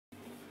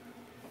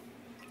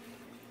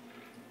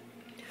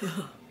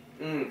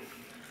Of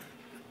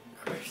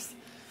course.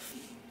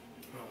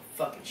 Oh,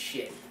 fucking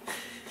shit.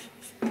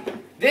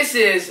 This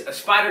is a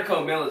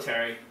Spyderco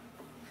Millitary.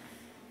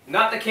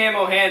 Not the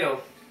camo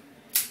handle,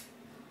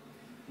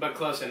 but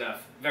close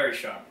enough. Very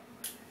sharp.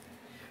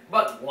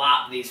 But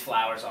lop these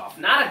flowers off.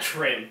 Not a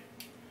trim.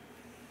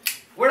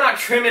 We're not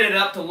trimming it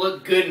up to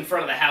look good in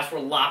front of the house. We're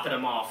lopping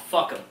them off.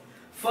 Fuck them.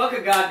 Fuck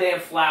a goddamn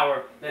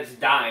flower that's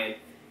dying.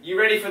 You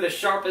ready for the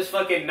sharpest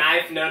fucking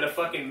knife known to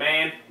fucking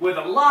man with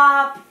a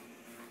lop?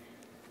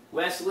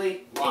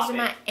 Wesley, lop These are it.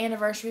 my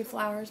anniversary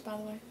flowers, by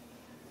the way.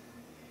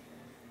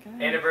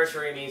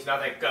 Anniversary means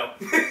nothing. Go.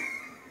 Goddamn.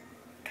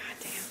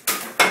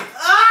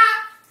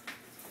 Ah!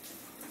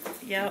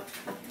 Yep.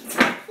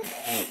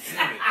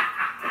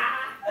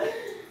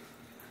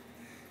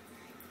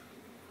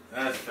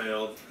 That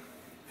failed.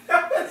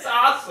 That was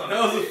awesome.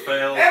 That was a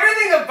fail.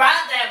 Everything about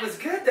that was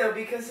good though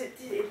because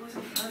it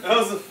wasn't perfect. That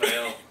was a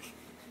fail.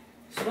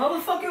 Smell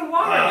the fucking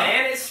water,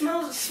 man. It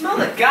smells. Smell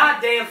the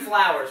goddamn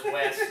flowers,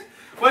 Wes.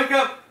 Wake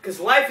up. Because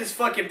life is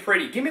fucking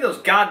pretty. Give me those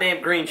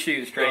goddamn green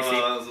shoes, Tracy.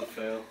 Oh, that was a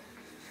fail.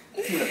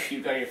 I'm gonna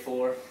puke on your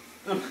floor.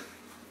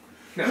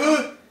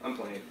 No, I'm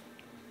playing.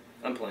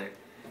 I'm playing.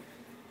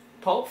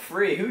 Pulp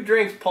free. Who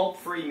drinks pulp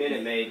free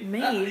Minute Maid? Me.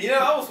 You know,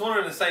 I was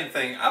wondering the same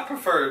thing. I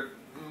prefer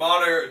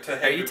moderate to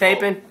heavy. Are you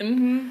taping?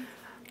 Mm-hmm.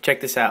 Check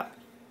this out.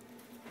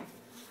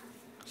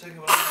 Check it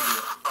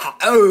out.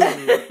 Oh.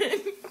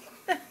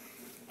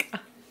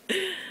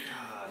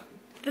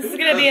 This is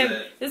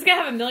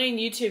gonna have a million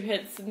YouTube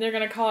hits, and they're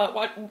gonna call it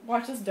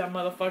 "Watch this dumb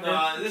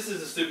motherfucker." This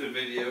is a stupid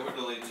video. We're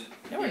deleting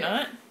it. No, we're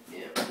not.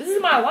 Yeah. This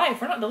is my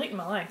life. We're not deleting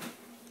my life.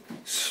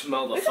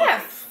 Smell the Look at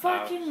that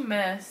fucking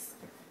mess.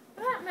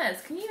 Look at that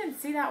mess. Can you even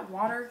see that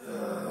water? It's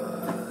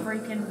a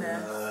freaking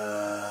mess.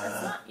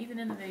 That's not even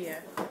in the video.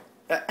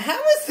 How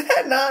is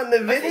that not in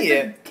the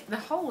video? The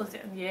hole is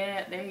in.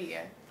 Yeah, there you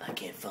go. I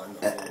can't find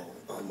the hole.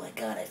 Oh my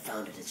god, I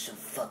found it. It's so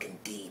fucking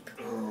deep.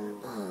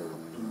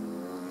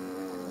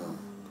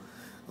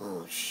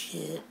 Oh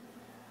shit.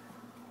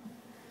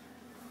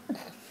 I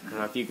don't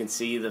know if you can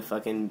see the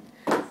fucking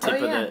tip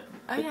of the...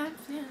 Oh yeah.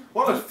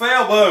 What a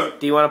fail boat!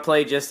 Do you want to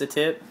play just a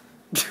tip?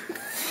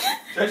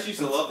 Josh used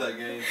to love that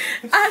game.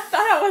 I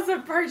thought I was a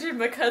virgin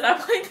because I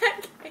played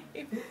that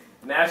game.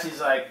 Now she's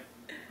like,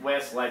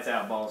 Wes lights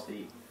out balls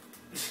deep.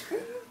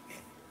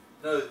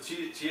 No,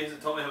 she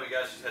hasn't told me how many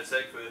guys she's had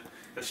sex with,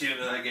 because she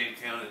didn't know that game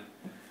counted.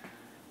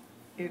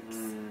 Oops.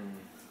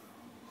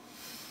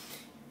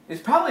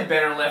 It's probably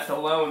better left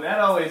alone. That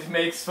always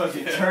makes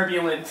fucking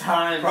turbulent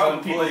times when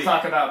people Probably.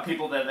 talk about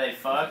people that they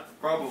fucked.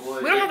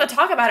 Probably. We don't have to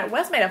talk about it.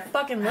 Wes made a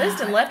fucking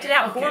list and left it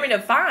out for me to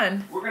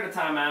find. We're gonna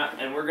time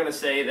out and we're gonna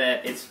say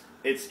that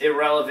it's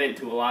irrelevant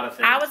to a lot of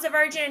things. I was a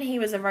virgin and he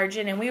was a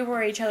virgin, and we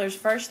were each other's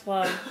first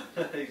love.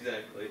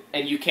 Exactly.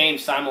 And you came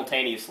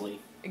simultaneously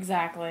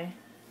Exactly.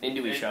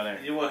 into each other.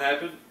 You know what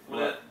happened?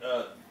 When What?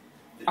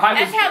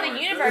 That's how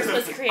the universe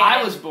was created.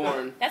 I was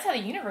born. That's how the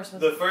universe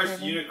was the first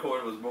created.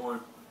 unicorn was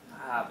born.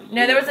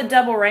 No, there was a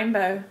double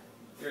rainbow.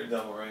 You're a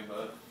double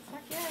rainbow.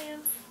 Fuck yeah, I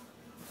am.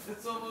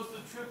 It's almost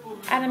a triple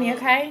rainbow. Adam, you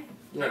okay?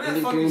 Turn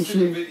that fucking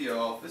stupid video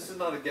off. This is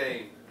not a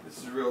game. This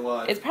is real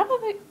life. It's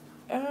probably...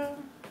 Damn,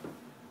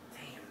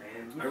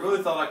 man. I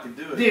really thought I could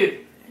do it.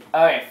 Dude,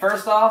 okay,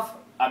 first off,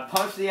 I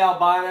punched the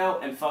albino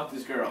and fucked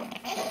this girl.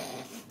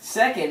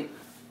 Second,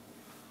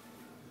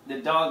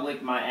 the dog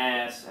licked my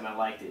ass and I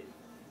liked it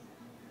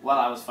while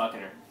I was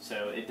fucking her.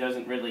 So it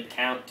doesn't really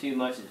count too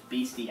much as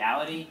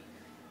bestiality.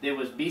 There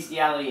was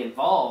bestiality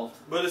involved.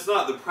 But it's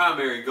not the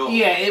primary goal.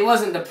 Yeah, it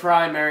wasn't the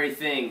primary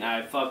thing.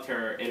 I fucked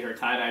her in her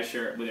tie-dye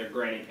shirt with her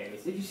granny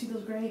panties. Did you see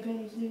those granny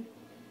panties, dude?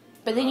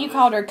 But then you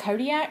called her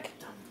Kodiak?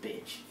 Dumb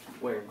bitch.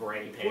 Wearing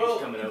granny panties Well,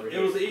 coming over it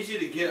here. was easy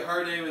to get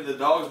her name and the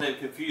dog's name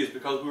confused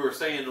because we were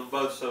saying them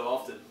both so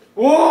often.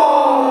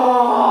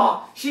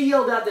 Whoa! She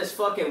yelled out this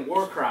fucking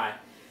war cry.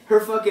 Her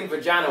fucking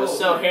vagina was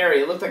so man. hairy,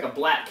 it looked like a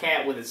black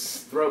cat with its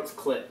throat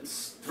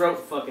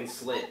fucking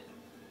slit.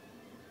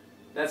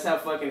 That's how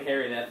fucking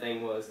hairy that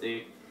thing was,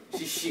 dude.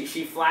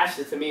 She flashed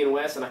it to me and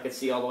Wes, and I could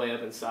see all the way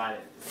up inside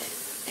it.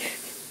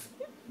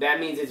 That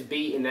means it's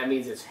beat, and that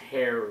means it's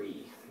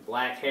hairy.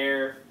 Black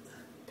hair,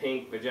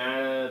 pink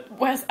vagina,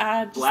 Wes,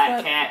 I just black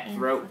let- cat,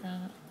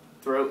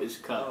 throat is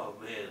cut. Oh,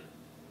 man.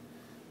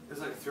 It's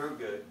like a throat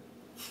goat.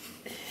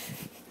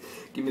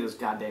 Give me those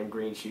goddamn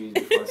green shoes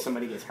before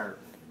somebody gets hurt.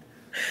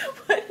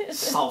 What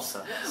is it?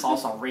 Salsa.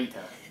 Salsa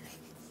Rita.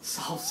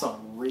 Salsa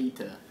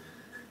Rita.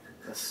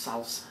 The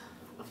salsa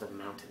of the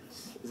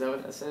mountains. Is that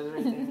what that says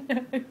right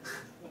there?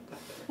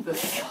 The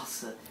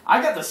salsa.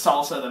 I got the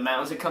salsa of the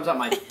mountains. It comes out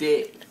my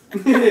dick.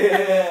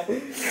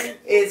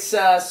 It's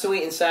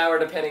sweet and sour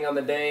depending on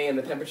the day and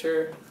the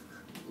temperature.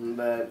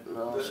 But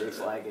all chicks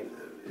like it.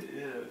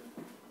 Yeah.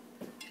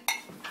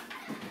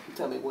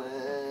 Tell me when.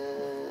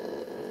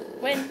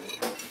 When?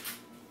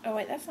 Oh,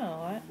 wait, that's not a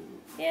lot.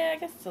 Yeah, I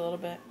guess it's a little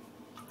bit.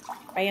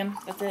 Bam,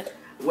 that's it.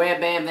 Wham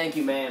bam, thank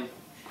you, ma'am.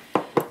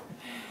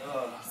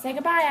 Say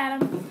goodbye,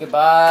 Adam.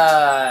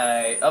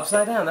 Goodbye.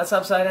 Upside down. That's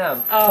upside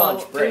down. Oh,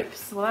 Punch, break.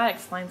 oops. Well, that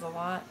explains a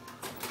lot.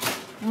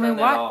 Turn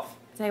that off.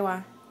 Say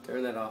why.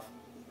 Turn that off.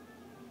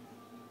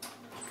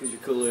 Because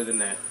you're cooler than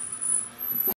that.